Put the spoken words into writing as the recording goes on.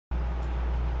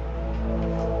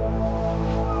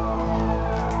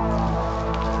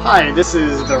Hi, this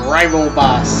is the rival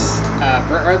boss,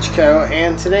 Brett Rutchko,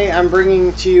 and today I'm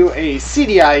bringing to you a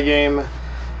CDI game.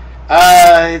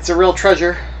 It's a real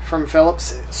treasure from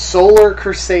Philips, Solar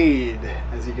Crusade,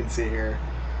 as you can see here.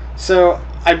 So,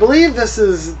 I believe this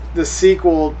is the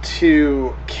sequel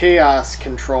to Chaos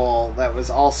Control that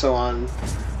was also on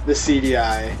the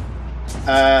CDI.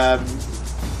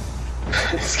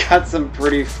 It's got some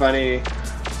pretty funny...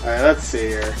 Alright, let's see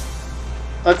here.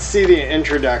 Let's see the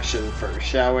introduction first,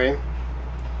 shall we?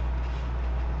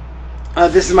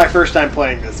 This is my first time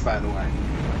playing this, by the way.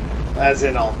 As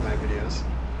in all of my videos.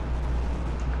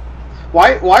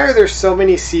 Why are there so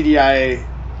many CDI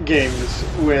games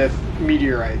with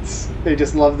meteorites? They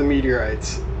just love the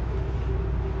meteorites.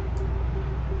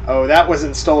 Oh, that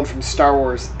wasn't stolen from Star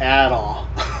Wars at all.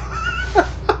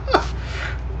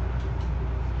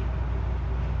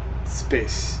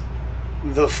 Space.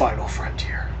 The final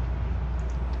frontier.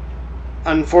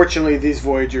 Unfortunately, these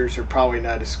Voyagers are probably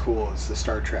not as cool as the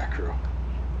Star Trek crew.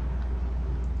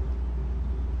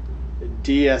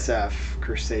 DSF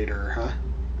Crusader, huh?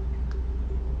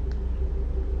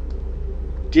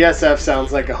 DSF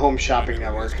sounds like a home shopping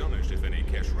network. If any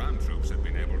Keshran troops have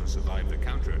been able to survive the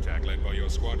counterattack led by your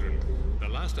squadron. The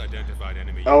last identified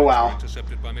enemy were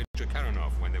intercepted by Major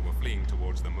Karanov when they were fleeing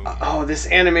towards the moon. Oh, this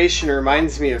animation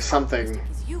reminds me of something.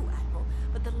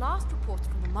 But the last reports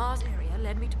from the Mars area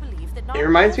led me to believe that it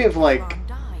reminds me of, like,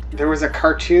 there was a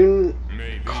cartoon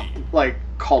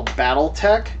called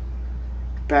Battletech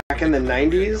back in the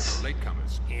 90s.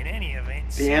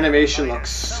 The animation looks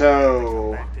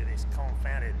so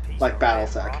like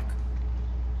Battletech.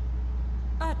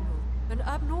 Admiral, an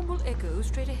abnormal echo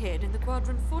straight ahead in the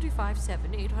quadrant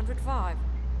 457-805.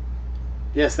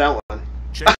 Yes, that one.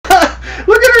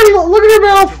 Look at her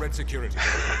mouth! Red security.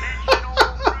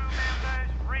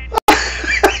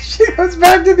 She goes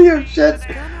back to the shit.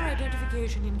 Scanner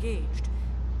identification engaged.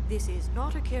 This is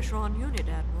not a Keshran unit,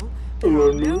 Admiral. There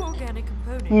are no organic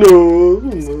components. No.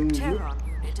 This is a Terran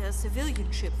unit, a civilian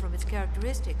ship from its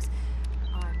characteristics.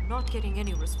 I'm not getting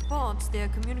any response. Their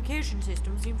communication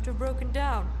system seems to have broken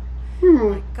down.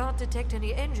 I can't detect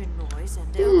any engine noise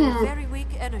and only a very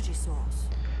weak energy source.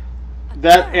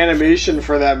 That animation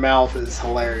for that mouth is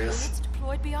hilarious. It's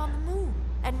deployed beyond the moon,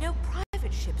 and no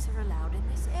private ships are allowed in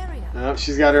this area. Oh,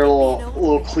 she's got her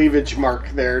little cleavage mark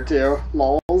there too.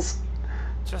 Lols.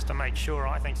 Just to make sure,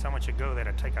 I think someone should go there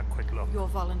to take a quick look. You're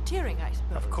volunteering, I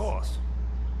suppose. Of course.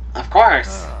 Of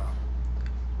course.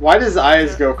 Why does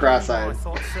eyes go cross-eyed? I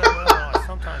thought so. Well, I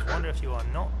sometimes wonder if you are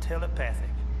not telepathic.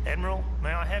 Admiral,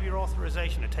 may I have your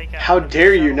authorization to take out... How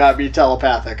dare you not be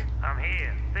telepathic? I'm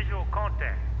here. Visual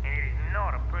contact. And it is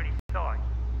not a pretty sight.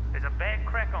 There's a bad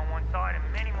crack on one side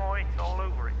and many more hits all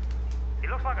over it. It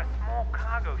looks like a small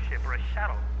cargo ship or a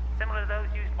shuttle, similar to those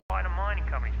used by the mining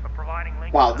companies for providing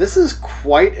links. Wow, this is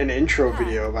quite an intro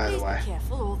video, by the way. Be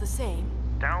careful, all the same.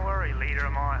 Don't worry, leader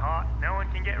of my heart. No one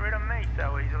can get rid of me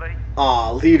so easily.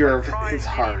 Aw, leader of his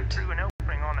Try heart. through an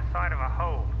opening on the side of a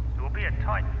hole. It will be a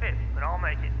tight fit, but I'll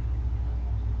make it.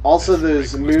 Also,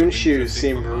 those moon shoes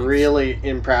seem really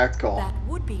impractical. That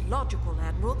would be logical,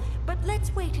 Admiral, but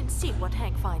let's wait and see what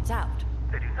Hank finds out.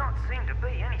 There do not seem to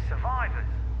be any survivors.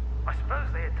 I suppose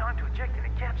they had time to eject in a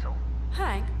capsule.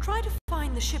 Hank, try to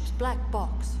find the ship's black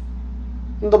box.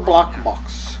 The black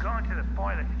box. I'm going to the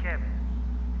pilot's cabin.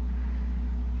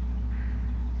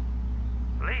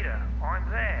 Leader, I'm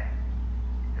there.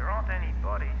 There aren't any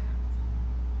bodies.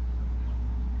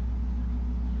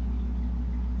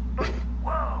 But,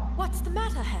 whoa! What's the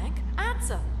matter, Hank?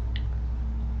 Answer.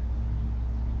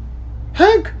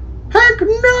 Hank! Hank,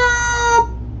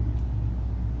 no!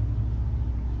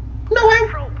 No, The Hank!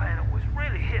 control panel was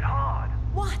really hit hard.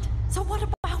 What? So what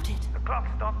about it? The clock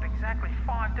stopped exactly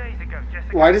 5 days ago,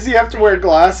 Jessica. Why does he have to wear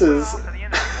glasses? After the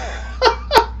end of the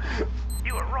war.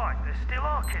 You were right. There still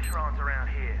are Keshrans around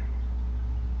here.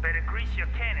 Better grease your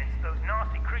cannons. Those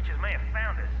nasty creatures may have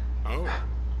found us. Oh.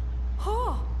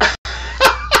 Oh,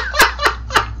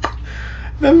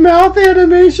 The mouth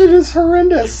animation is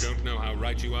horrendous. You don't know how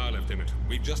right you are, Lieutenant.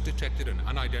 We've just detected an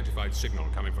unidentified signal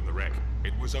coming from the wreck.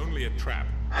 It was only a trap.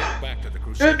 Head back to the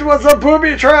Crusade. It was a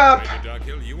booby trap! Major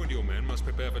Darkhill, you and your men must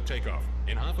prepare for takeoff.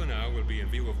 In half an hour, we'll be in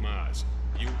view of Mars.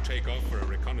 You take off for a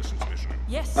reconnaissance mission.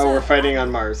 yes, sir. Oh, we're fighting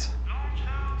on Mars. Launch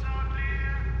nodes are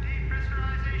clear.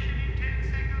 Depressurization in 10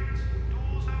 seconds.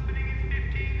 Doors opening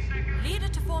in 15 seconds. Leader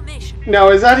to formation. Now,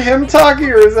 is that him talking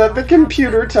or is that the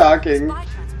computer talking? Spy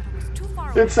transmitter was too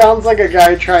far away. It sounds like a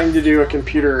guy trying to do a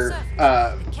computer,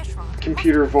 Keshran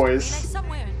computer possibly voice.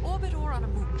 somewhere in orbit or on a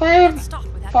moon. 5, Let's start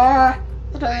with that.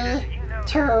 4, 3,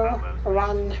 2,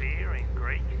 1.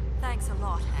 Thanks a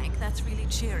lot, Hank. That's really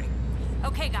cheering.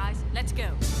 Okay, guys, let's go.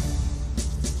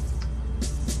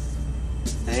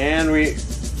 And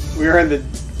we're in the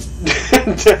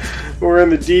we're in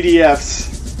the DDFs.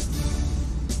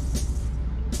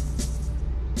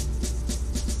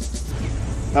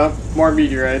 Oh, more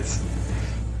meteorites.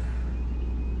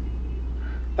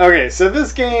 Okay, so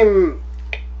this game,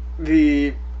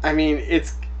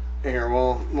 it's here.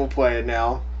 We'll play it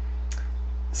now.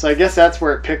 So I guess that's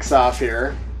where it picks off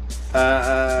here.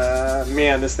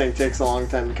 Man, this thing takes a long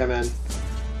time to come in.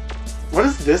 What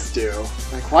does this do?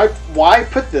 Like, why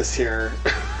put this here?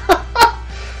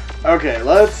 Okay,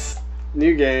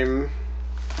 new game.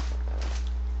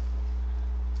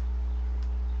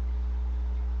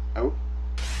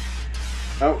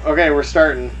 Oh, okay, we're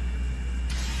starting.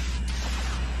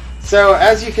 So,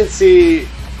 as you can see,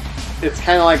 it's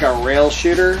kind of like a rail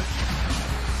shooter.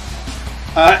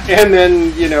 And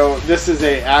then, you know, this is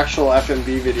a actual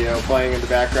FMV video playing in the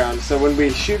background. So when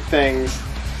we shoot things,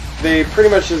 they pretty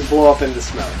much just blow up into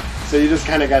smoke. So you just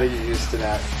kind of got to get used to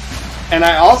that. And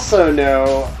I also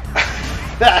know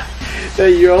that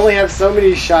you only have so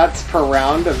many shots per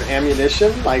round of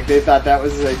ammunition. Like, they thought that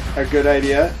was a good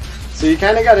idea. So you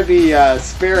kind of got to be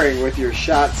sparing with your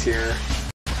shots here.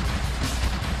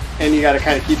 And you got to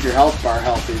kind of keep your health bar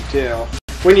healthy, too.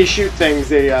 When you shoot things,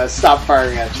 they stop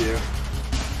firing at you.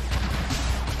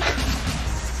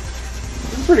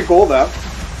 This is pretty cool, though.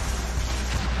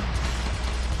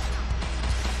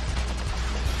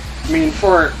 I mean,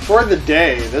 for the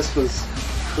day, this was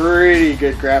pretty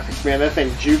good graphics. Man, that thing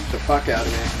juked the fuck out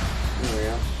of me. There we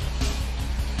go.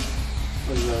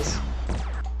 What is this?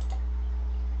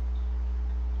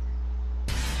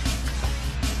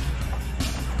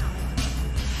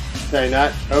 Did I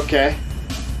not? Okay.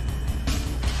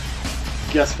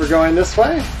 Guess we're going this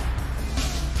way?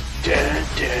 Dun,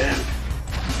 dun.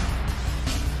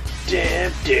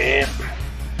 Dun, dun.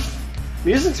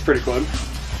 Music's pretty good.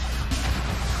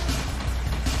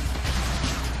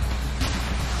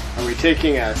 Are we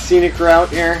taking a scenic route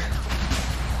here?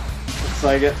 Looks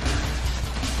like it.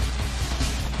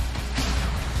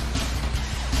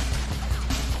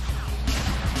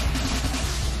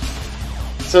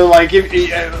 So, like,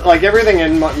 everything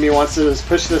in me wants to just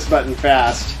push this button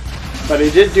fast, but I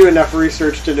did do enough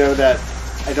research to know that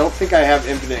I don't think I have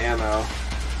infinite ammo.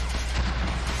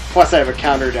 Plus, I have a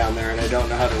counter down there, and I don't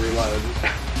know how to reload.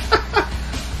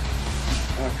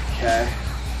 Okay.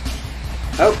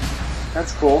 Oh,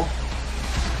 that's cool.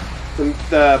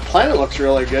 The planet looks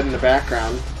really good in the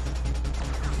background.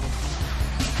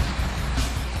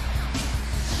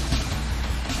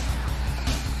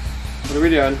 What are we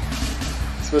doing?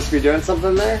 Supposed to be doing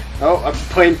something there? Oh, I'm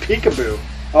playing peekaboo.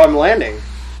 Oh, I'm landing.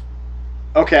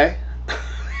 Okay.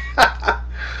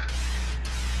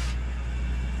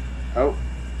 Oh,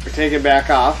 we're taking back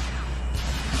off.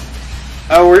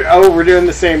 Oh, we're doing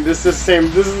the same. This is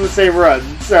the same run.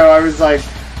 So I was like,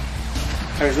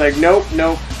 nope.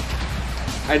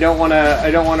 I don't want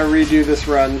to redo this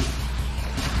run.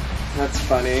 That's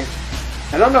funny.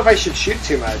 I don't know if I should shoot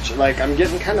too much. Like, I'm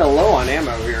getting kind of low on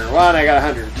ammo here. Well, and I got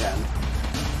 110.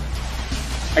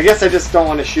 I guess I just don't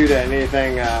want to shoot at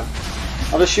anything.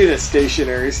 I'll just shoot at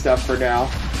stationary stuff for now.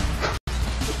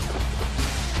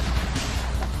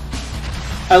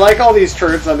 I like all these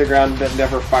turrets on the ground that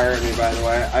never fire at me, by the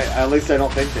way. At least I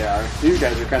don't think they are. These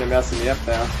guys are kind of messing me up,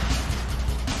 though.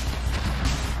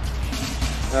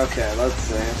 Okay, let's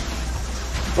see.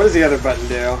 What does the other button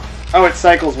do? Oh, it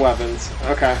cycles weapons.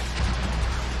 Okay.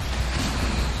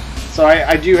 So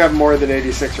I do have more than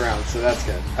 86 rounds, so that's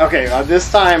good. Okay,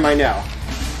 this time I know.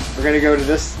 We're going to go to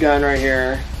this gun right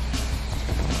here.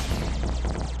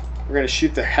 We're going to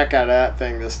shoot the heck out of that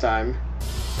thing this time.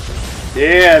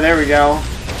 Yeah, there we go.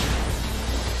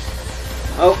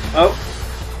 Oh.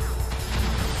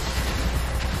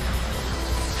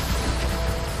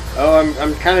 Oh,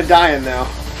 I'm kind of dying now.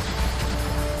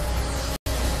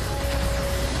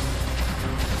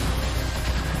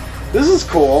 This is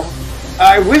cool.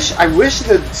 I wish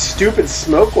the stupid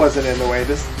smoke wasn't in the way.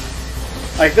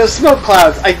 Like, those smoke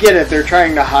clouds, I get it, they're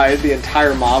trying to hide the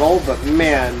entire model, but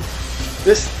man,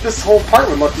 this whole part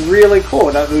would look really cool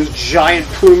without those giant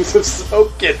plumes of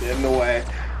smoke getting in the way.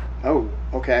 Oh,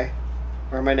 okay.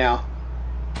 Where am I now?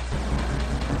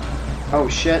 Oh,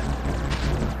 shit.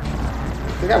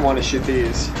 I think I want to shoot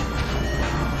these.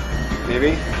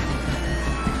 Maybe?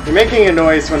 They're making a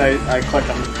noise when I click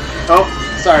them. Oh,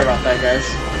 sorry about that, guys.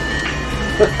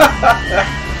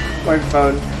 My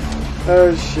phone.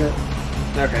 Oh, shit.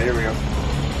 Okay, here we go.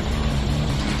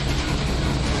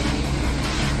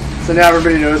 So now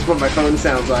everybody knows what my phone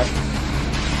sounds like.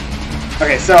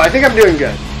 Okay, so I think I'm doing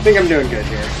good. I think I'm doing good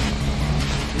here.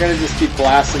 gonna just keep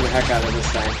blasting the heck out of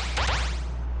this thing.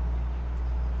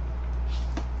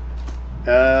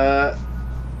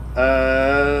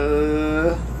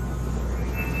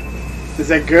 Is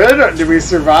that good? Or did we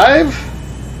survive?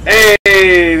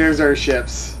 Hey, there's our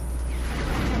ships.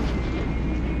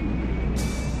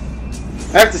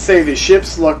 I have to say, the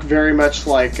ships look very much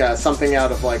like something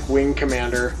out of like Wing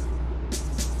Commander.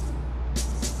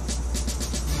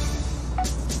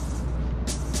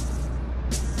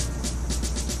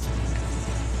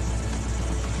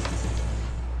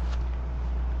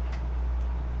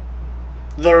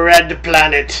 The Red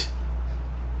Planet.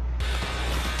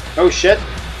 Oh shit.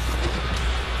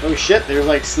 Oh shit, there's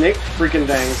like snake freaking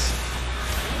things.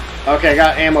 Okay, I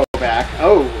got ammo back.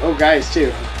 Oh guys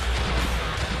too.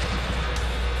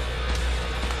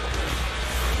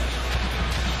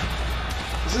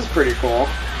 This is pretty cool.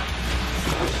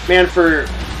 Man, for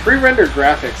pre-rendered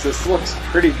graphics, this looks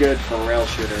pretty good for a rail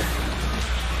shooter.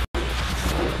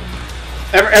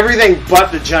 Everything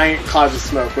but the giant clouds of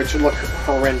smoke, which look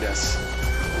horrendous.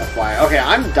 FYI. Okay,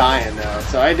 I'm dying though,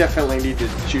 so I definitely need to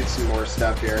shoot some more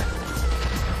stuff here.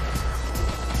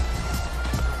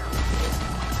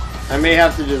 I may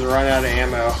have to just run out of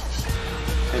ammo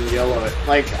and YOLO it.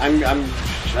 Like I'm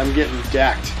getting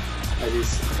decked by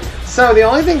these. So the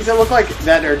only things that look like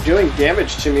that are doing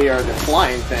damage to me are the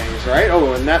flying things, right?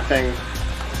 Oh, and that thing.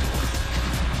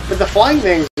 But the flying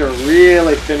things are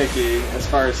really finicky as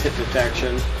far as hit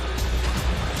detection.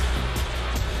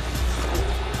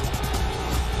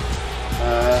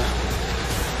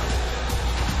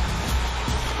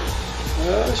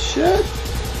 Shit.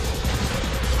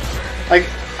 Like,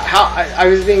 how I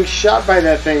was being shot by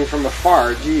that thing from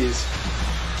afar, jeez.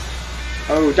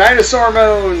 Oh, dinosaur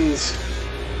bones!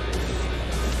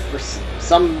 Or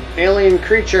some alien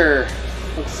creature,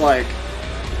 looks like.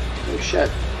 Oh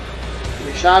shit.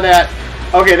 We shot at.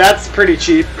 Okay, that's pretty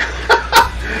cheap.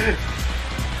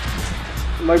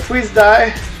 I'm like, please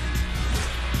die.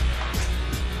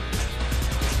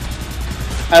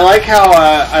 I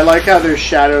like how their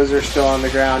shadows are still on the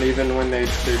ground even when they're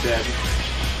dead.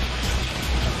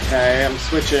 Okay, I'm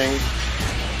switching.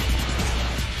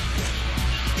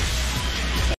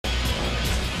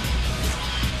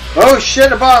 Oh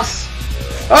shit, a boss!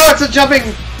 Oh, it's a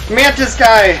jumping mantis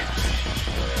guy!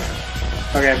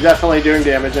 Okay, I'm definitely doing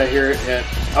damage. I hear it hit.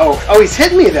 Oh, he's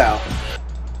hitting me though.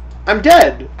 I'm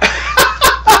dead.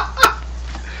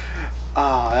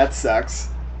 Oh, that sucks.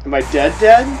 Am I dead?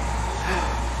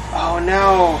 Oh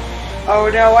no! Oh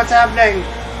no! What's happening?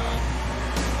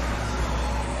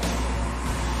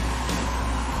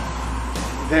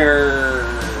 They're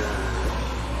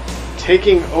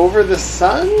taking over the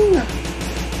sun?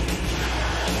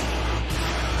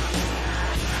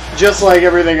 Just like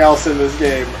everything else in this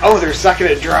game. Oh, they're sucking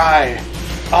it dry.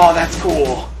 Oh, that's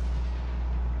cool.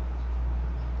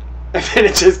 And then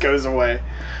it just goes away.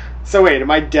 So wait,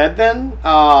 am I dead then?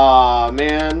 Aw,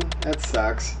 man. That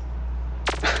sucks.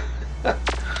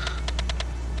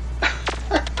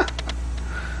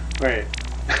 Wait.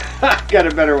 I got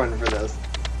a better one for this.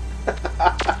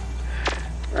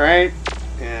 Right?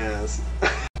 Yes.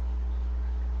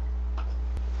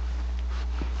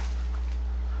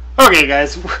 Okay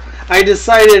guys, I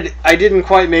decided I didn't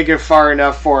quite make it far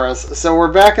enough for us, so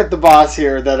we're back at the boss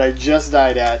here that I just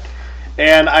died at,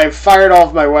 and I've fired all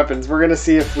of my weapons. We're gonna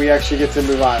see if we actually get to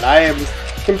move on. I am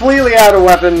completely out of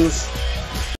weapons,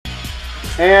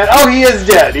 and oh, he is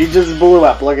dead. He just blew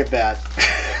up. Look at that.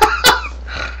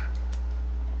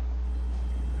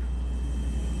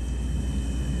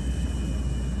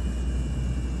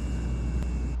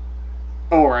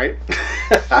 Alright.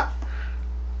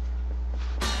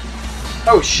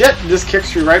 Oh shit, just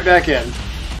kicks me right back in.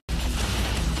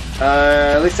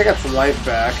 At least I got some life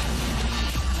back.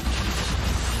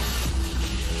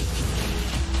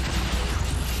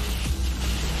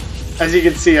 As you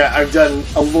can see, I've done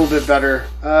a little bit better.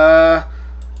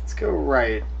 Let's go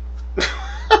right.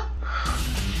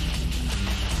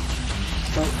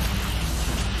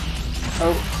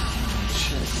 Oh,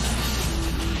 shit.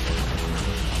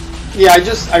 Yeah, I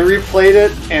replayed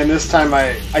it, and this time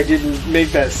I didn't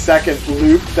make that second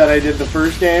loop that I did the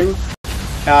first game,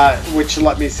 which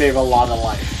let me save a lot of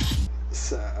life.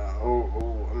 So,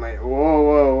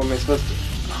 whoa, am I supposed to,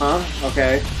 huh?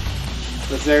 Okay.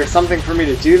 Was there something for me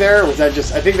to do there, or was that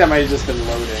just, I think that might have just been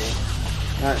loading.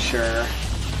 Not sure.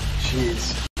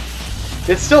 Jeez.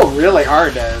 It's still really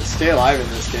hard to stay alive in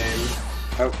this game.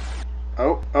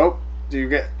 Oh, do you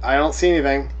get, I don't see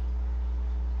anything.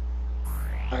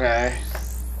 Okay.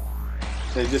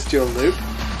 Did I just do a loop?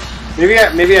 Maybe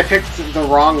I picked the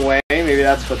wrong way. Maybe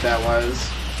that's what that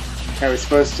was. I was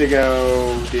supposed to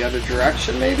go the other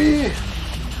direction, maybe?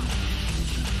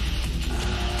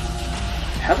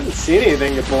 Haven't seen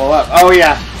anything to blow up. Oh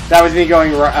yeah, that was me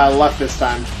going left this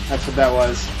time. That's what that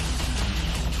was.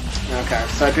 Okay,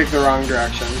 so I picked the wrong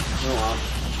direction. Oh well.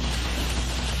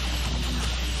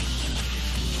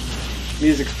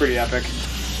 Music's pretty epic.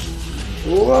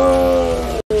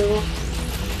 Whoa!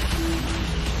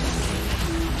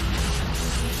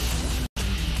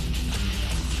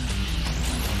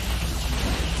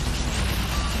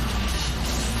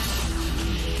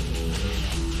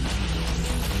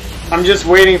 I'm just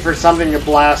waiting for something to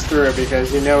blast through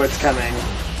because you know it's coming.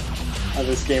 How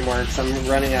this game works. I'm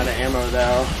running out of ammo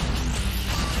though.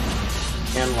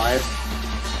 And life.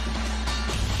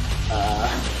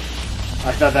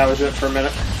 I thought that was it for a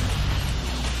minute.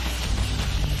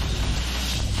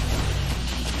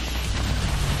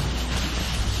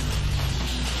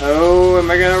 Oh,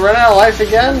 am I gonna run out of life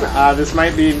again? This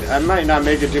might be... I might not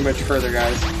make it too much further,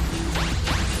 guys.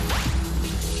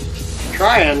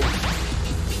 Trying.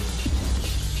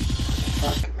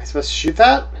 Fuck, am I supposed to shoot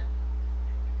that?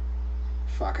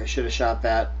 Fuck, I should have shot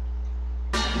that.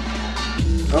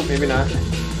 Oh, maybe not.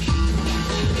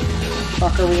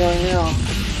 Fuck are we going now?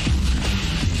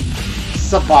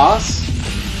 Is this a boss?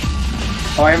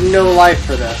 Oh, I have no life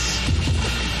for this.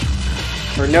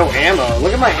 Or no ammo.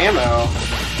 Look at my ammo.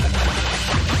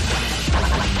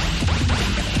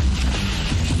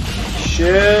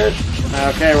 Shit.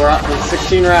 Okay, we're up with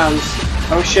 16 rounds.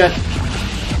 Oh shit.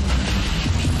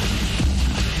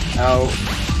 Oh.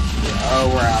 Oh,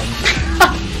 we're out.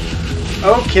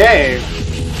 Okay.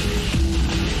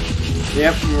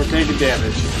 Yep, we're taking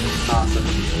damage. Awesome.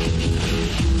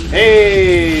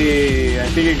 Hey! I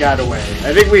think it got away.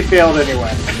 I think we failed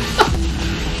anyway.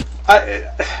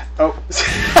 Oh.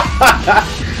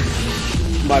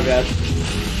 My bad.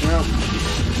 Well,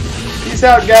 peace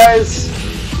out, guys.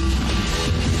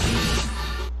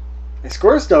 My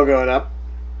score's still going up.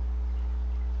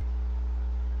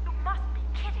 You must be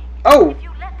kidding. Oh! If you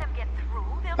let them get through,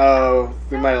 they'll Oh,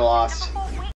 we might have lost.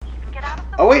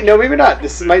 Oh wait, no, maybe not.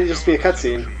 This might just be a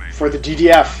cutscene for the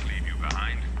DDF.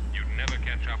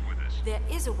 There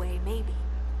is a way, maybe.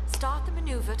 Start the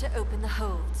maneuver to open the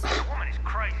holds. The woman is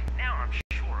crazy. Now I'm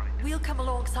sure of it. We'll come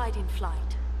alongside in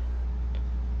flight.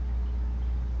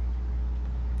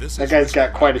 That guy's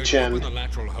got quite a chin. Open the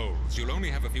lateral holds. You'll only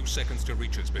have a few seconds to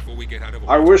reach us before we get out of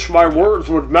order. I wish my words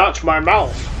would match my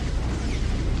mouth.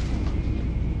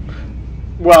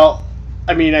 Well,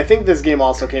 I mean, I think this game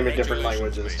also came in different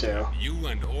languages too. You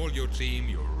and all your team,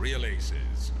 you're real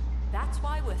aces. That's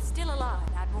why we're still alive,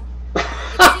 Admiral. It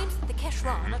seems that the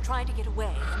Keshran are trying to get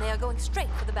away, and they are going straight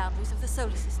for the boundaries of the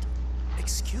solar system.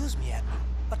 Excuse me, Admiral.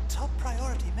 A top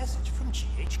priority message from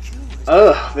GHQ is...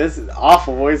 Ugh, this is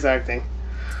awful voice acting.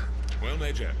 Well,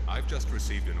 Major, I've just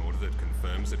received an order that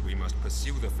confirms that we must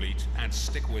pursue the fleet and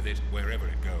stick with it wherever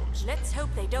it goes. Let's hope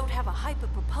they don't have a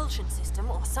hyper-propulsion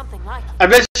system or something like it. I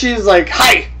bet she's like,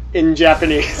 "Hi!" in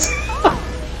Japanese.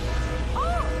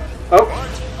 Oh.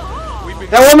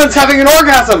 That woman's having an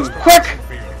orgasm! Quick!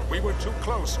 We were too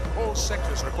close. All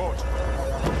sectors report.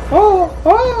 Oh!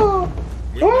 Oh!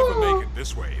 We'll never make it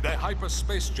this way. That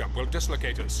hyperspace jump will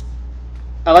dislocate us.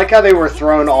 I like how they were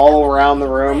thrown all around the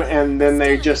room and then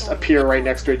they just appear right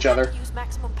next to each other. Use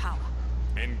maximum power.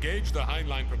 Engage the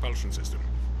Heinlein propulsion system.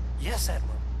 Yes,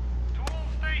 Admiral. To all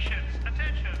stations,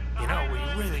 attention. You know,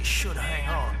 we really should hang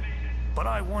on. But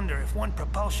I wonder if one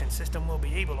propulsion system will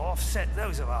be able to offset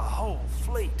those of our whole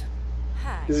fleet.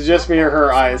 Hank, Is it just me or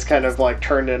her eyes kind of like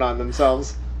turned in on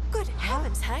themselves? good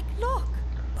heavens, Hank, look!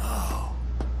 Oh.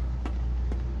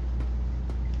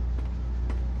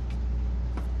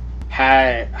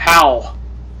 Hey, how?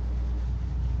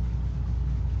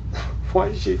 Why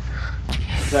is she...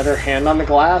 Is that her hand on the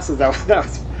glass? Is that what that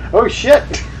was? Oh shit!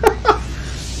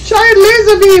 Giant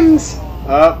laser beams!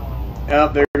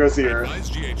 Oh, there goes the Earth. Advise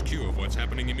GHQ of what's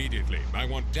happening immediately. I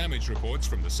want damage reports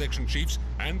from the section chiefs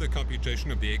and the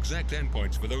computation of the exact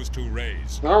endpoints for those two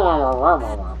rays.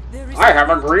 I have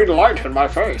a green light in my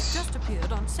face. Just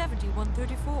appeared on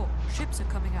 7134. Ships are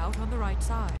coming out on the right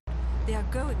side. They are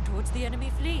going towards the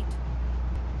enemy fleet.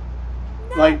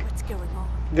 Now Like, what's going on?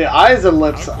 the eyes and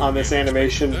lips on this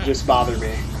animation just bother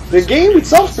me. The game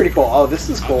itself's pretty cool. Oh, this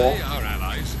is cool. They are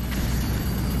allies.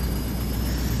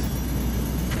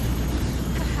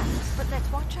 Perhaps, but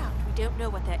let's watch out. We don't know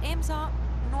what their aims are,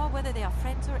 nor whether they are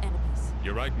friends or enemies.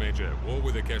 You're right, Major. War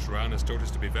with the Keshran has taught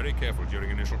us to be very careful during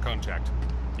initial contact.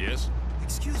 Yes?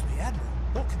 Excuse me, Admiral.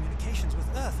 All communications with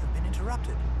Earth have been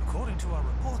interrupted, according to our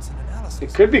reports and analysis.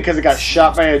 It could be because it got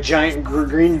shot by a giant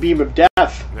green beam of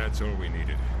death. That's all we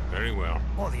needed. Very well.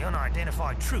 Or the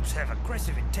unidentified troops have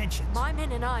aggressive intentions. My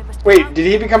men and I must... Wait, did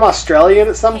he become Australian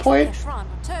at some point? Keshran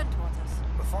will turn towards us.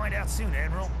 We'll find out soon,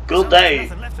 Admiral. Good day,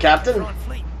 Captain.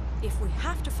 If we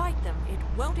have to fight them, it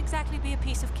won't exactly be a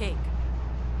piece of cake.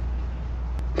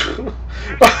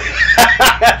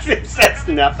 It says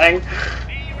nothing.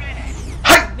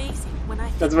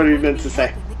 That's what he meant to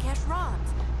say.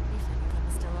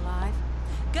 Still alive.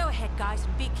 Go ahead, guys,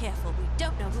 and be careful. We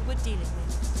don't know who we're dealing with.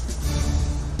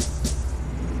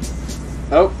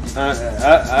 Oh,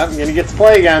 I'm gonna get to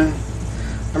play again.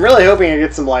 I'm really hoping I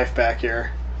get some life back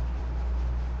here.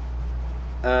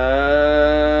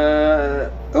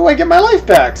 Oh, I get my life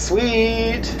back.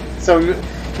 Sweet. So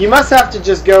you must have to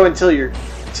just go until you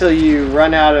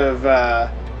run out of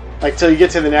like till you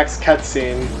get to the next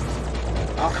cutscene.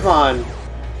 Oh, come on.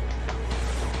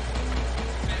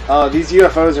 Oh, these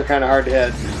UFOs are kind of hard to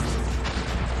hit.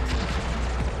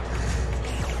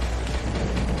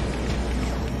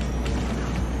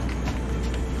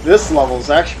 This level is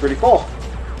actually pretty cool.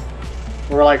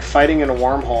 We're like fighting in a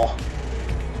wormhole.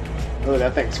 Oh,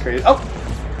 that thing's crazy. Oh!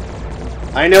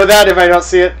 I know that if I don't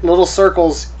see it. Little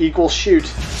circles equal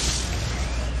shoot.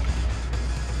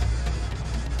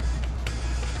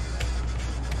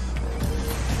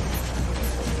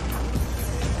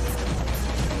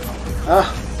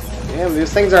 Ah, damn,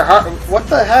 these things are hard. What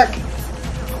the heck?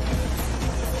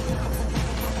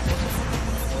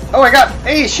 Oh, I got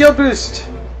a shield boost.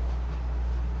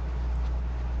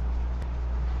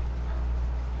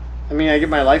 I mean, I get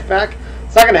my life back.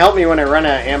 It's not going to help me when I run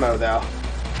out of ammo, though.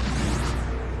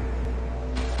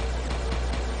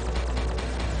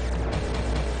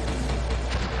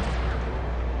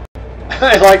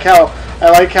 I like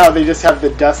how they just have the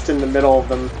dust in the middle of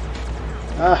them.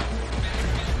 Ah.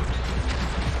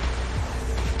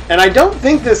 And I don't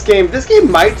think this game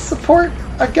might support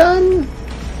a gun,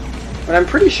 but I'm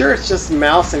pretty sure it's just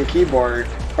mouse and keyboard,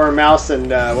 or mouse and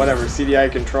whatever,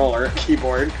 CDI controller,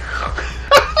 keyboard.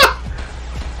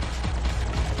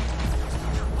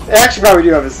 They actually probably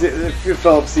do have a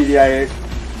Philips CDI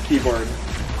keyboard,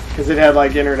 because it had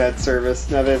like internet service,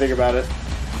 now that I think about it.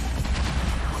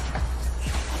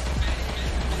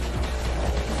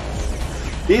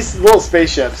 These little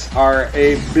spaceships are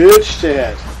a bitch to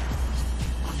hit.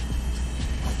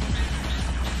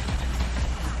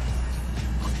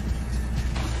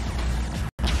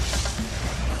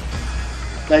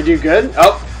 Did I do good?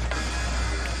 Oh!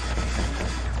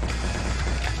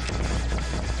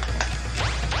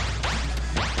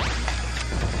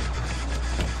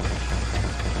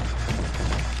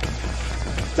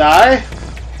 Die?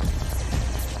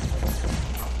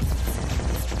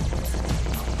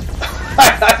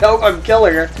 I hope I'm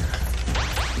killing her.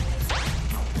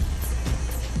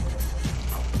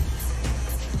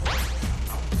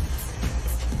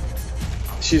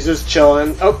 She's just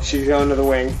chilling. Oh, she's going to the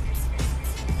wing.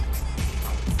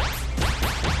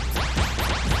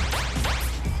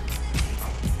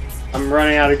 I'm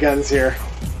running out of guns here.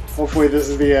 Hopefully this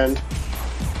is the end.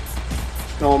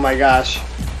 Oh my gosh.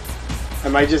 I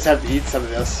might just have to eat some of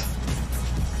this.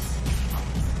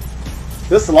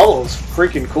 This level is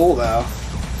freaking cool though.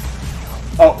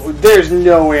 Oh, there's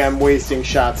no way I'm wasting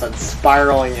shots on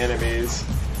spiraling enemies.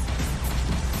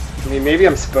 I mean, maybe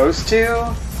I'm supposed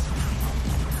to?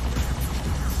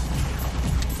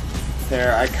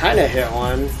 There, I kind of hit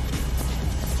one.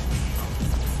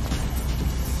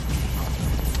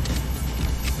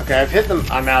 Okay, I've hit them.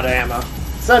 I'm out of ammo.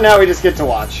 So now we just get to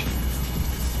watch.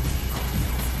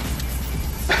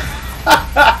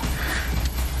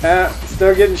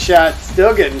 Still getting shot.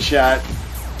 Still getting shot.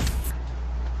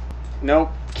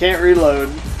 Nope. Can't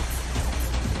reload.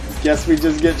 Guess we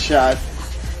just get shot.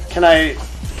 Can I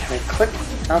click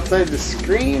outside the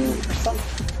screen or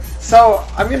something? So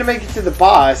I'm gonna make it to the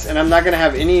boss, and I'm not gonna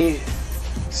have any.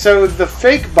 So the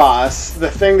fake boss, the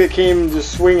thing that came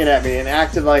just swinging at me and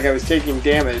acted like I was taking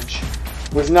damage,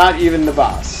 was not even the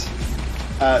boss.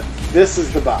 This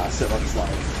is the boss, it looks like.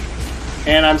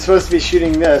 And I'm supposed to be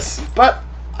shooting this, but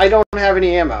I don't have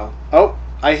any ammo. Oh,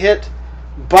 I hit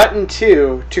button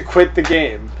 2 to quit the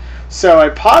game. So I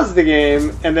paused the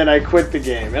game, and then I quit the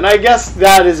game. And I guess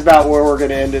that is about where we're going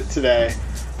to end it today.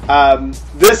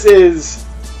 This is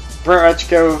Brent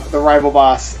Rechko, the rival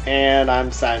boss, and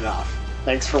I'm signing off.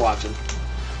 Thanks for watching.